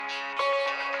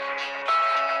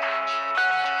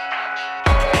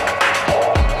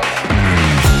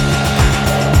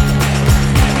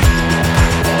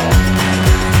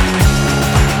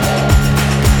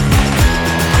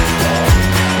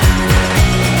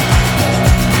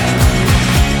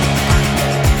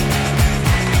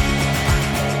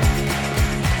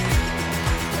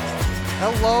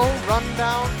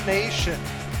Nation.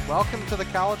 Welcome to the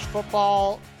College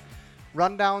Football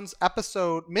Rundowns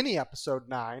mini episode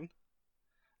 9.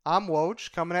 I'm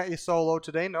Woj, coming at you solo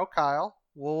today. No Kyle.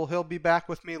 He'll be back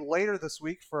with me later this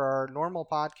week for our normal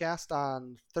podcast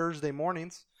on Thursday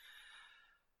mornings.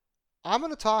 I'm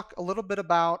going to talk a little bit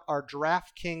about our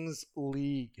DraftKings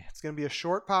League. It's going to be a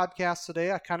short podcast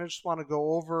today. I kind of just want to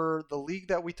go over the league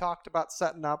that we talked about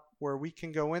setting up, where we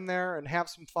can go in there and have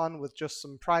some fun with just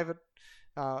some private,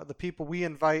 the people we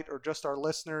invite or just our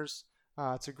listeners.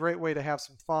 It's a great way to have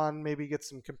some fun, maybe get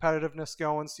some competitiveness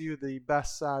going, see who the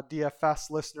best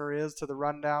DFS listener is to the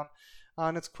rundown.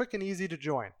 And it's quick and easy to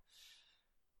join.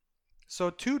 So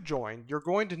to join, you're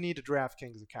going to need a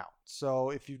DraftKings account.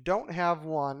 So if you don't have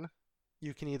one,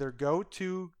 you can either go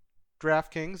to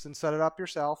DraftKings and set it up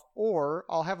yourself, or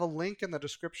I'll have a link in the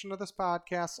description of this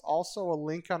podcast, also a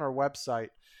link on our website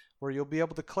where you'll be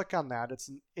able to click on that. It's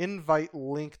an invite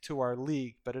link to our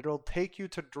league, but it'll take you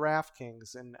to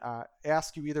DraftKings and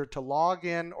ask you either to log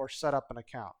in or set up an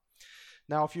account.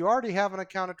 Now, if you already have an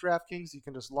account at DraftKings, you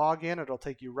can just log in. It'll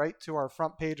take you right to our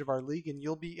front page of our league, and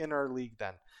you'll be in our league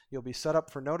then. You'll be set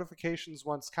up for notifications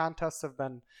once contests have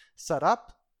been set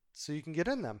up, so you can get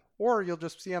in them. Or you'll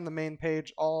just see on the main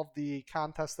page all of the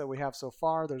contests that we have so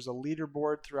far. There's a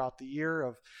leaderboard throughout the year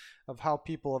of how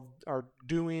people are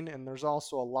doing, and there's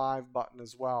also a live button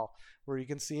as well where you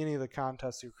can see any of the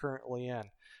contests you're currently in.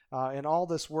 And all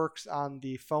this works on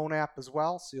the phone app as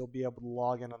well, so you'll be able to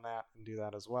log in on that and do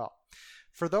that as well.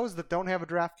 For those that don't have a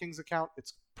DraftKings account,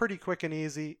 it's pretty quick and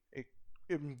easy. It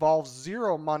involves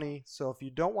zero money, so if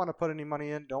you don't want to put any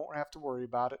money in, don't have to worry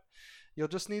about it. You'll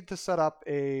just need to set up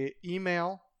an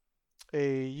email,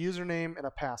 a username, and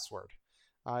a password.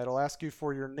 It'll ask you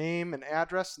for your name and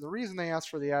address. And the reason they ask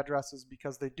for the address is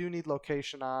because they do need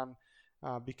location on,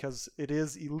 because it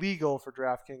is illegal for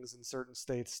DraftKings in certain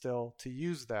states still to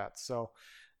use that. So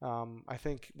I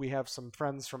think we have some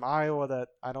friends from Iowa that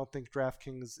I don't think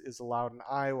DraftKings is allowed in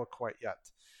Iowa quite yet.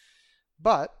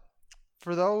 But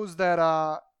for those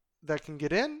that can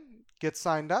get in, get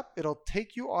signed up, it'll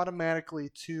take you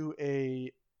automatically to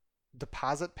a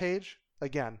deposit page.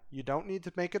 Again, you don't need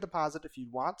to make a deposit. If you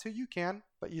want to, you can,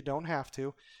 but you don't have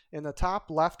to. In the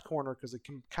top left corner, because it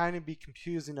can kind of be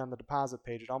confusing on the deposit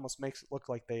page, it almost makes it look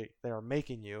like they are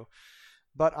making you.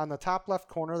 But on the top left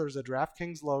corner, there's a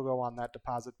DraftKings logo on that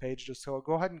deposit page. Just so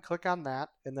go ahead and click on that,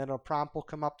 and then a prompt will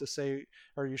come up to say,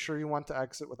 are you sure you want to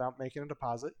exit without making a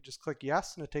deposit? You just click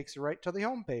yes, and it takes you right to the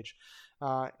home page.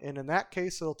 And in that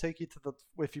case, it'll take you to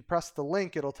if you press the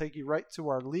link, it'll take you right to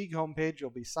our league homepage. You'll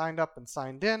be signed up and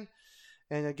signed in.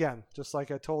 And again, just like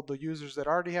I told the users that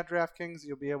already had DraftKings,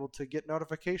 you'll be able to get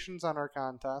notifications on our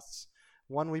contests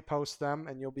when we post them,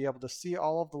 and you'll be able to see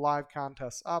all of the live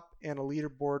contests up and a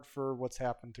leaderboard for what's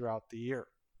happened throughout the year.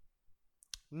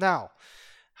 Now,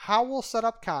 how we'll set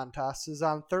up contests is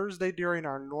on Thursday during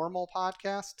our normal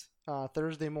podcast,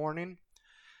 Thursday morning.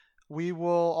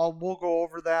 We'll go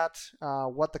over that,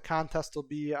 what the contest will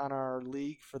be on our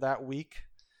league for that week.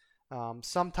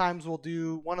 Sometimes we'll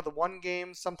do one of the one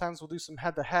games. Sometimes we'll do some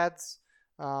head-to-heads.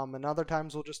 And other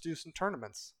times we'll just do some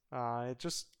tournaments. It's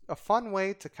just a fun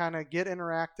way to kind of get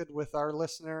interacted with our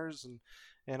listeners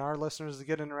and our listeners to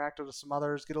get interacted with some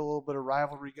others, get a little bit of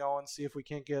rivalry going, see if we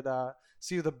can't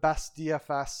see who the best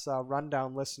DFS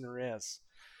rundown listener is.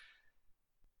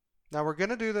 Now we're going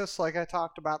to do this like I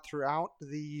talked about throughout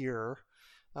the year.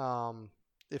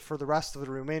 For the rest of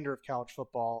the remainder of college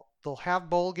football, they'll have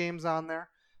bowl games on there.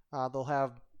 They'll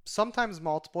have sometimes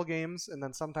multiple games, and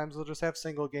then sometimes we'll just have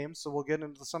single games. So we'll get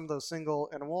into some of those single,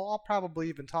 and I'll probably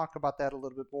even talk about that a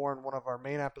little bit more in one of our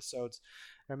main episodes.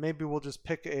 And maybe we'll just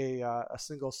pick a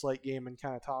single slate game and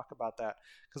kind of talk about that,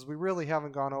 because we really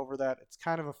haven't gone over that. It's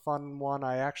kind of a fun one.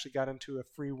 I actually got into a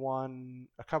free one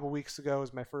a couple weeks ago. It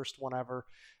was my first one ever,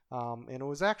 and it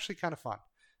was actually kind of fun.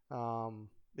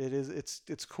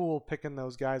 It's cool picking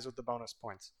those guys with the bonus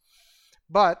points.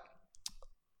 But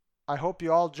I hope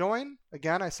you all join.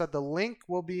 Again, I said the link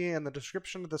will be in the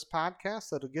description of this podcast.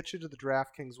 That'll get you to the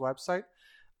DraftKings website.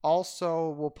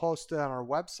 Also, we'll post it on our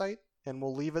website, and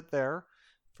we'll leave it there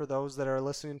for those that are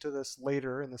listening to this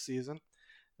later in the season.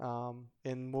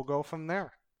 And we'll go from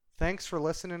there. Thanks for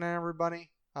listening, everybody.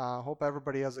 Hope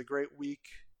everybody has a great week.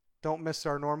 Don't miss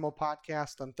our normal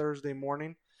podcast on Thursday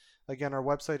morning. Again, our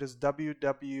website is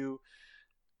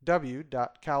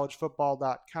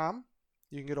www.collegefootball.com.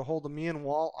 You can get a hold of me and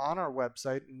Walt on our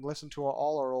website and listen to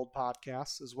all our old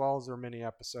podcasts as well as our mini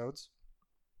episodes.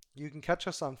 You can catch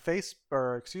us on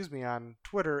on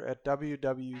Twitter at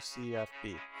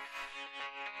WWCFB.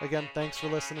 Again, thanks for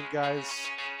listening, guys.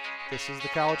 This is the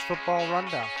College Football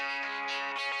Rundown.